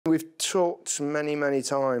We've talked many, many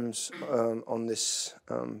times on this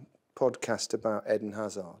podcast about Eden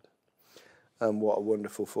Hazard and what a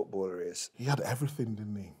wonderful footballer he is. He had everything,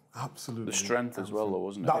 didn't he? Absolutely. The strength as well, though,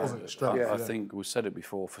 wasn't it? That was it, strength. I think we said it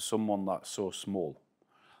before, for someone that's so small,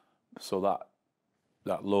 so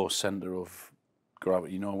that low centre of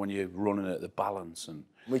gravity, you know, when you're running at the balance. And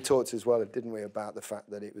we talked as well, didn't we, about the fact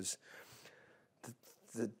that it was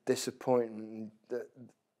the disappointment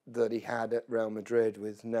that he had at Real Madrid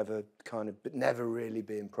with never really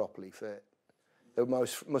being properly fit. It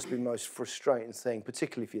must be the most frustrating thing,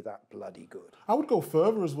 particularly if you're that bloody good. I would go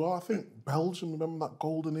further as well. I think Belgium, remember that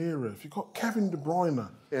golden era? If you've got Kevin De Bruyne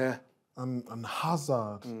and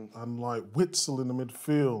Hazard and like Witsel in the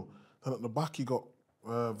midfield, then at the back you got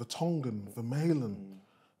Vertonghen, Vermaelen,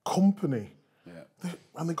 Company. Yeah.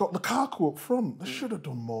 And they got Lukaku up front. They should have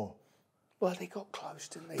done more. Well, they got close,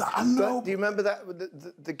 didn't they? I know. But do you remember that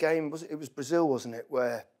the game, it was Brazil, wasn't it,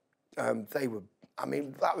 where they were, I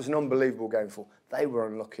mean, that was an unbelievable game for. They were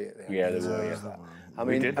unlucky at the end. Yeah, they were. I mean,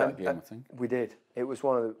 we did that game, I think. We did. It was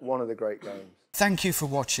one of the great games. Thank you for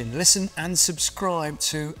watching. Listen and subscribe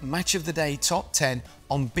to Match of the Day Top 10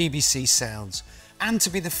 on BBC Sounds. And to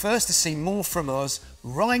be the first to see more from us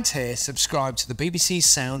right here, subscribe to the BBC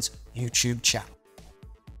Sounds YouTube channel.